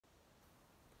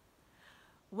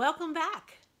Welcome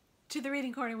back to the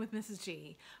Reading Corner with Mrs.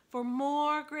 G. For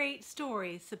more great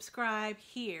stories, subscribe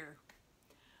here.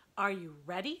 Are you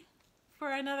ready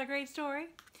for another great story?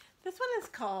 This one is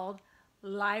called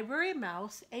Library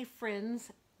Mouse, A Friend's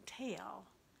Tale.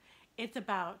 It's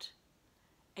about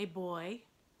a boy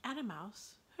and a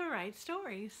mouse who write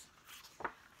stories.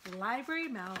 Library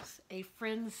Mouse, A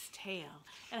Friend's Tale.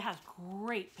 And it has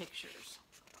great pictures.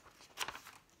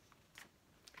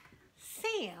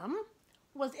 Sam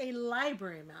was a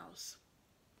library mouse.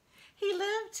 He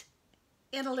lived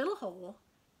in a little hole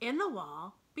in the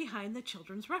wall behind the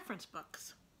children's reference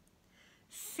books.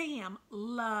 Sam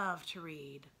loved to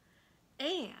read,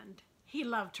 and he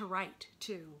loved to write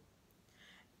too.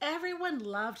 Everyone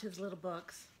loved his little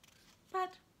books,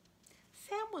 but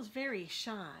Sam was very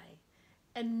shy,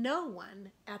 and no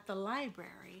one at the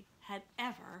library had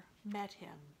ever met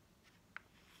him.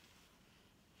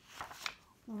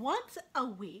 Once a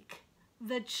week,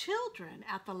 the children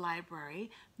at the library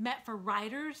met for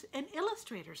Writers and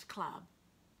Illustrators Club.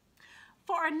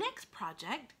 For our next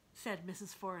project, said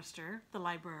Mrs. Forrester, the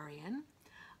librarian,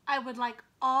 I would like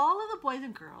all of the boys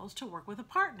and girls to work with a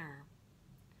partner.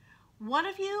 One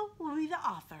of you will be the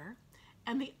author,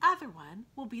 and the other one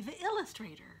will be the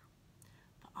illustrator.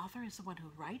 The author is the one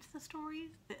who writes the stories,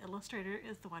 the illustrator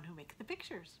is the one who makes the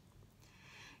pictures.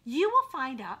 You will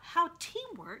find out how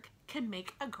teamwork can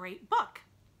make a great book.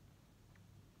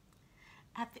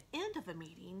 At the end of the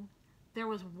meeting, there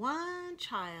was one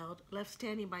child left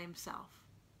standing by himself.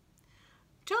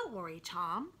 Don't worry,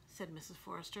 Tom, said Mrs.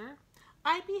 Forrester.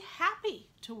 I'd be happy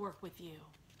to work with you.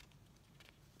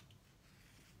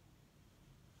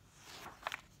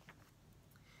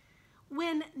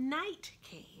 When night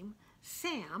came,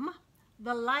 Sam,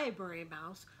 the library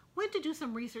mouse, went to do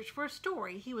some research for a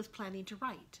story he was planning to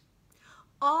write.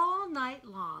 All night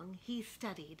long he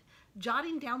studied,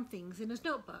 jotting down things in his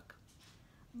notebook.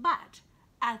 But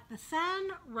as the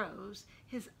sun rose,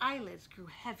 his eyelids grew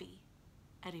heavy,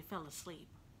 and he fell asleep.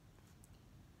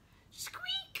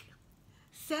 Squeak!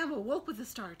 Sam awoke with a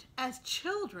start as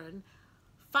children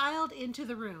filed into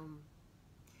the room.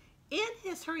 In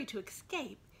his hurry to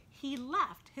escape, he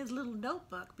left his little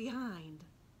notebook behind.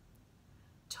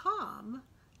 Tom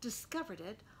discovered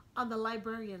it on the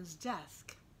librarian's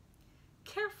desk.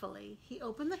 Carefully, he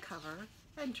opened the cover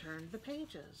and turned the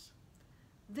pages.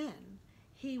 Then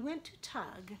he went to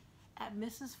tug at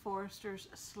Mrs. Forrester's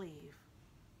sleeve.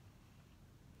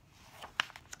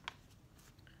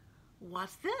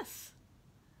 What's this?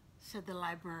 Said the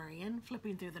librarian,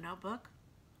 flipping through the notebook.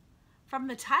 From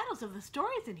the titles of the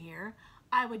stories in here,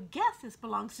 I would guess this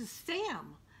belongs to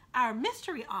Sam, our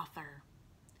mystery author.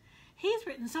 He's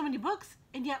written so many books,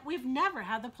 and yet we've never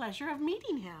had the pleasure of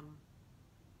meeting him.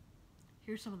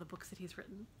 Here's some of the books that he's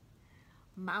written.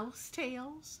 Mouse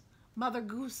Tales, Mother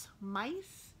Goose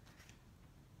Mice,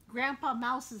 Grandpa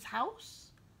Mouse's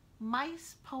House,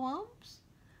 Mice Poems,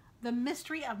 The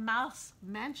Mystery of Mouse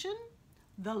Mansion,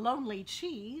 The Lonely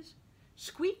Cheese,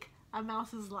 Squeak, A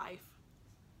Mouse's Life.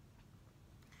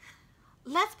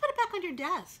 Let's put it back on your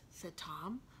desk, said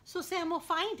Tom, so Sam will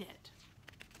find it.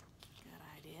 Good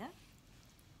idea.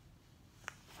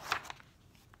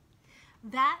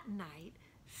 That night,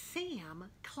 Sam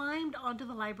climbed onto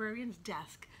the librarian's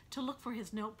desk to look for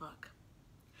his notebook.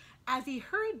 As he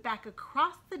hurried back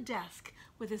across the desk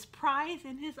with his prize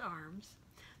in his arms,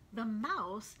 the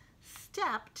mouse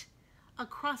stepped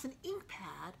across an ink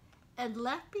pad and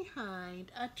left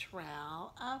behind a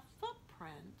trail of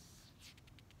footprints.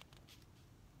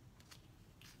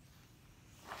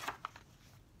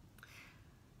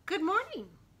 Good morning,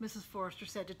 Mrs. Forrester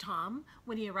said to Tom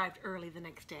when he arrived early the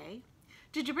next day.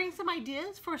 Did you bring some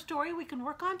ideas for a story we can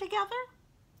work on together?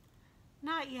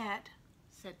 Not yet,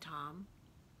 said Tom.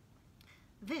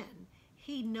 Then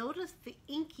he noticed the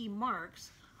inky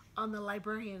marks on the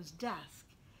librarian's desk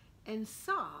and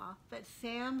saw that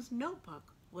Sam's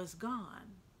notebook was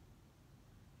gone.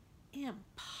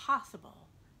 Impossible,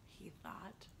 he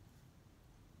thought.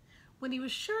 When he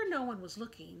was sure no one was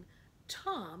looking,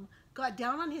 Tom got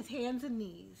down on his hands and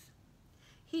knees.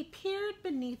 He peered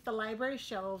beneath the library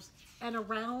shelves and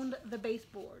around the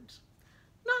baseboards,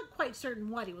 not quite certain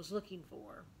what he was looking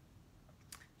for.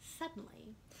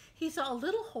 Suddenly, he saw a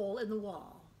little hole in the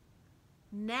wall.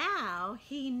 Now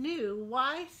he knew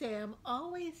why Sam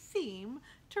always seemed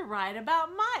to write about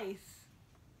mice.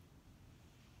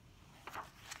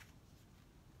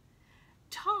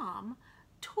 Tom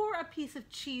tore a piece of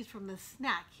cheese from the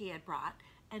snack he had brought,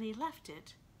 and he left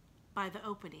it by the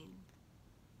opening.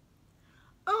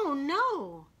 Oh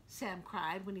no, Sam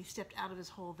cried when he stepped out of his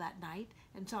hole that night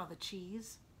and saw the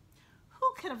cheese.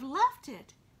 Who could have left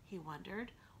it? He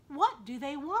wondered. What do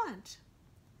they want?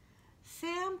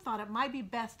 Sam thought it might be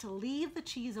best to leave the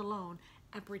cheese alone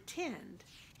and pretend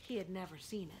he had never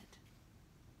seen it.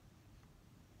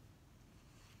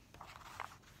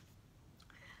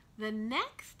 The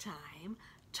next time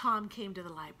Tom came to the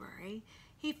library,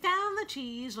 he found the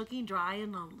cheese looking dry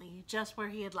and lonely, just where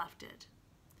he had left it.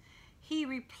 He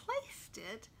replaced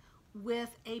it with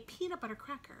a peanut butter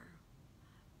cracker.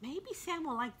 Maybe Sam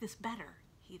will like this better,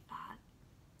 he thought.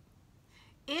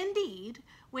 Indeed,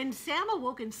 when Sam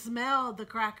awoke and smelled the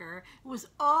cracker, it was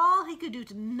all he could do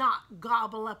to not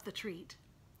gobble up the treat.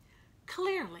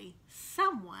 Clearly,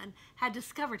 someone had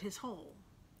discovered his hole.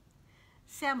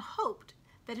 Sam hoped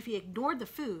that if he ignored the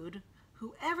food,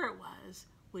 whoever it was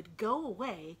would go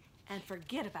away and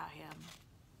forget about him.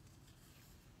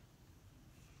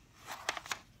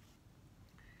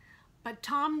 But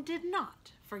Tom did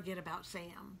not forget about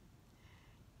Sam.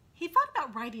 He thought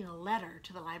about writing a letter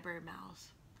to the library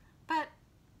mouse, but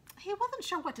he wasn't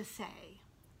sure what to say.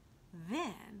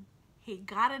 Then he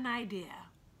got an idea.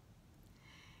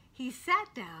 He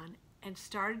sat down and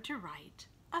started to write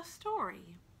a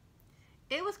story.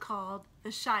 It was called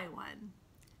The Shy One,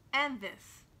 and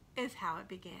this is how it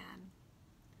began.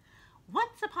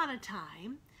 Once upon a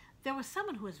time, there was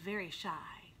someone who was very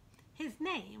shy. His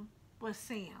name was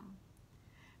Sam.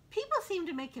 People seemed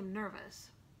to make him nervous.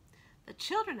 The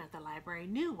children at the library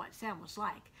knew what Sam was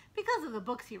like because of the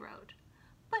books he wrote,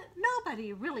 but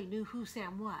nobody really knew who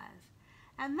Sam was,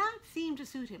 and that seemed to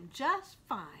suit him just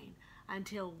fine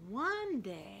until one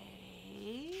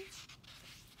day...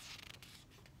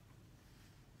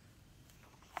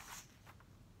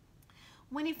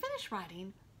 When he finished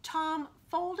writing, Tom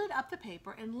folded up the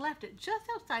paper and left it just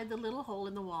outside the little hole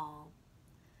in the wall.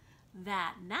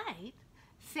 That night,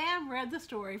 Sam read the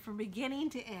story from beginning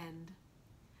to end.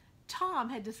 Tom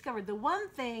had discovered the one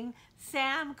thing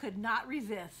Sam could not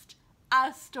resist,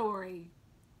 a story.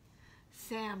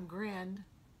 Sam grinned.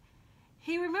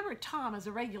 He remembered Tom as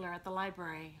a regular at the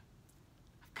library.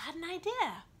 "I've got an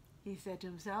idea," he said to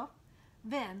himself,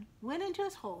 then went into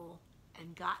his hole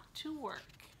and got to work.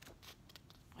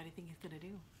 What do you think he's going to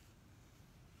do?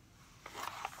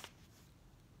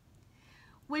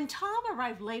 When Tom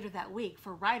arrived later that week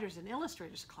for Writers and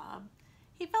Illustrators Club,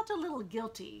 he felt a little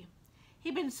guilty.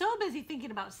 He'd been so busy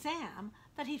thinking about Sam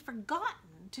that he'd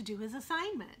forgotten to do his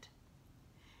assignment.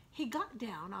 He got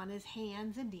down on his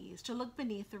hands and knees to look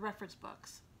beneath the reference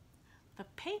books. The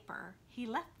paper he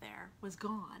left there was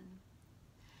gone.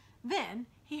 Then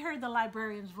he heard the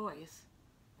librarian's voice.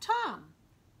 "Tom,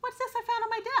 what's this I found on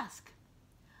my desk?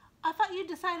 I thought you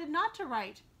decided not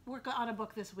to work on a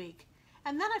book this week,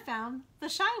 and then I found The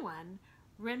Shy One,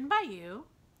 written by you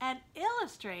and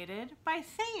illustrated by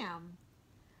Sam.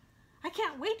 I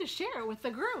can't wait to share it with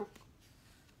the group."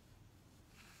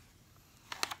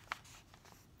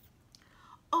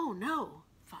 Oh no,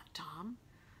 thought Tom.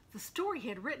 The story he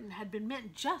had written had been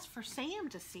meant just for Sam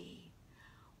to see.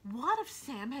 What if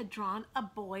Sam had drawn a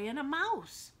boy and a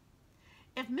mouse?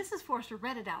 If Mrs. Forster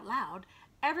read it out loud,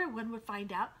 everyone would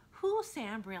find out who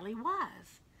Sam really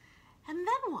was. And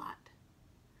then what?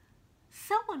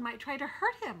 Someone might try to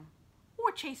hurt him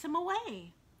or chase him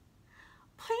away.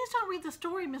 "Please don't read the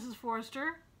story, Mrs.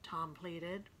 Forster," Tom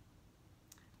pleaded.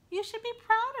 "You should be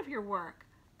proud of your work,"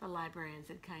 the librarian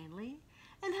said kindly,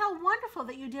 "and how wonderful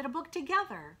that you did a book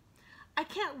together. I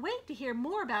can't wait to hear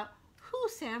more about who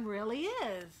Sam really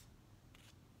is."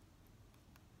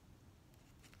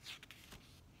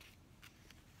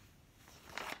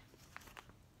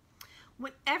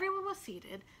 When everyone was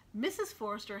seated, Mrs.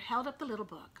 Forster held up the little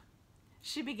book.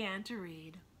 She began to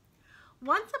read.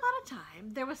 Once upon a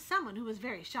time, there was someone who was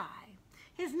very shy.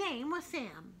 His name was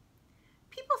Sam.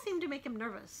 People seemed to make him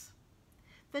nervous.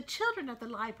 The children at the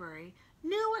library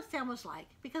knew what Sam was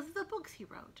like because of the books he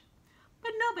wrote,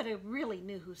 but nobody really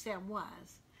knew who Sam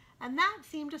was, and that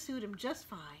seemed to suit him just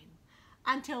fine,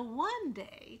 until one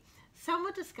day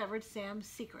someone discovered Sam's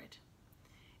secret.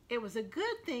 It was a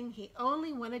good thing he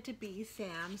only wanted to be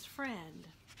Sam's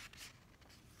friend.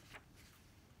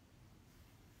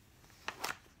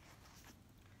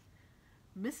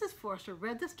 Mrs. Forster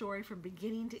read the story from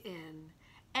beginning to end,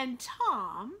 and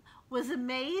Tom was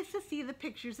amazed to see the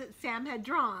pictures that Sam had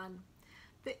drawn.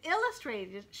 The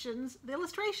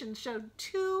illustrations showed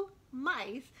 2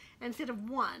 mice instead of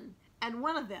 1, and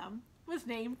one of them was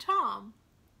named Tom.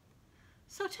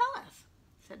 "So tell us,"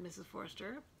 said Mrs.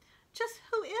 Forster, "just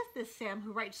who is this Sam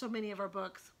who writes so many of our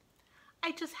books?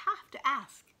 I just have to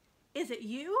ask, is it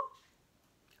you?"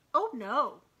 "Oh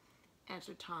no,"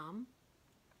 answered Tom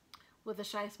with a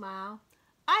shy smile.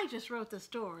 "I just wrote the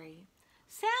story.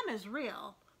 Sam is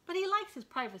real, but he likes his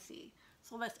privacy,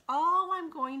 So that's all I'm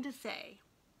going to say.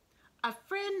 A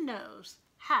friend knows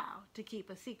how to keep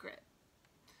a secret.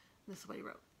 This is what he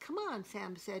wrote. Come on,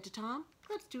 Sam said to Tom.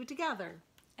 Let's do it together.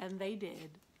 And they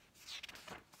did.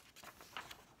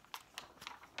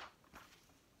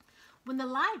 When the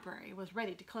library was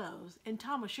ready to close and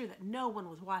Tom was sure that no one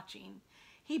was watching,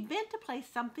 he bent to place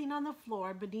something on the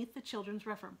floor beneath the children's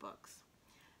reference books.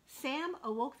 Sam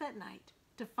awoke that night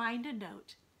to find a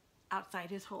note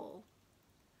outside his hole.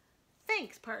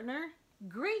 Thanks, partner.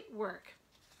 Great work.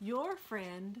 Your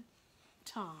friend,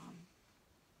 Tom.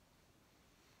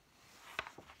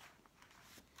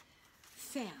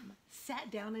 Sam sat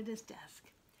down at his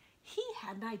desk. He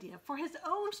had an idea for his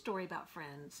own story about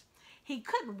friends. He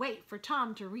couldn't wait for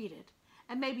Tom to read it,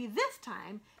 and maybe this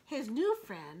time his new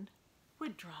friend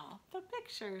would draw the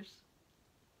pictures.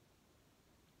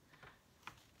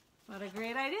 What a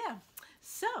great idea.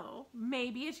 So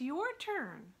maybe it's your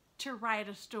turn to write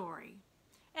a story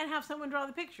and have someone draw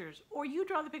the pictures, or you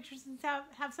draw the pictures and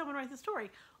have someone write the story,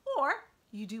 or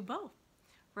you do both.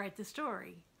 Write the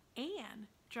story and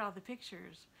draw the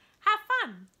pictures. Have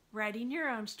fun writing your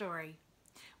own story.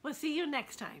 We'll see you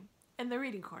next time in the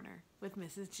Reading Corner with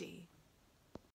Mrs. G.